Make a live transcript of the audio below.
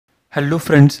Hello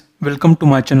friends, welcome to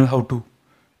my channel How To.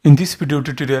 In this video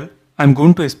tutorial, I am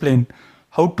going to explain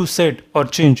how to set or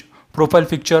change profile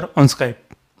picture on Skype.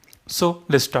 So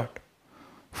let's start.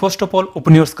 First of all,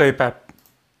 open your Skype app.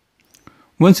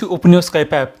 Once you open your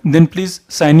Skype app, then please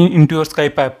sign in into your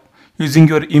Skype app using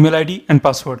your email ID and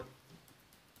password.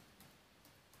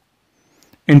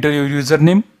 Enter your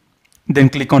username, then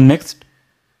click on next.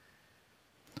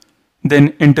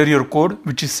 Then enter your code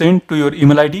which is sent to your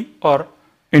email ID or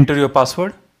enter your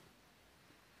password.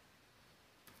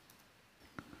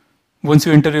 Once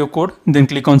you enter your code, then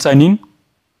click on sign in.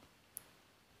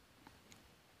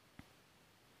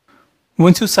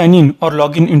 Once you sign in or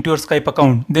log in into your Skype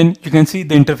account, then you can see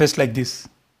the interface like this.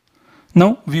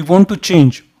 Now we want to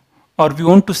change or we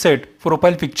want to set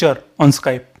profile picture on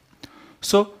Skype.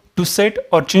 So to set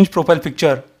or change profile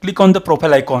picture, click on the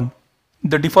profile icon,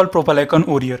 the default profile icon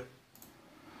over here.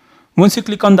 Once you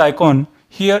click on the icon,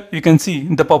 here you can see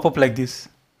the pop-up like this.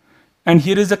 And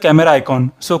here is the camera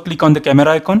icon. So click on the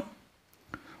camera icon.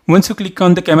 Once you click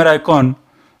on the camera icon,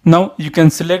 now you can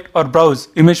select or browse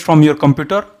image from your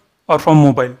computer or from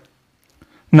mobile.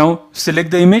 Now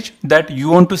select the image that you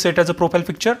want to set as a profile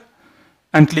picture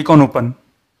and click on open.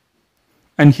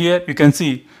 And here you can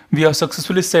see we have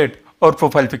successfully set our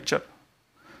profile picture.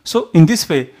 So in this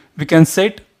way we can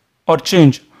set or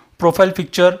change profile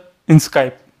picture in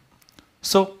Skype.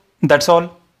 So that's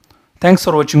all. Thanks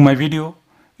for watching my video.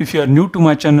 If you are new to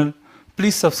my channel,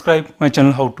 please subscribe my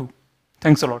channel How To.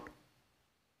 Thanks a lot.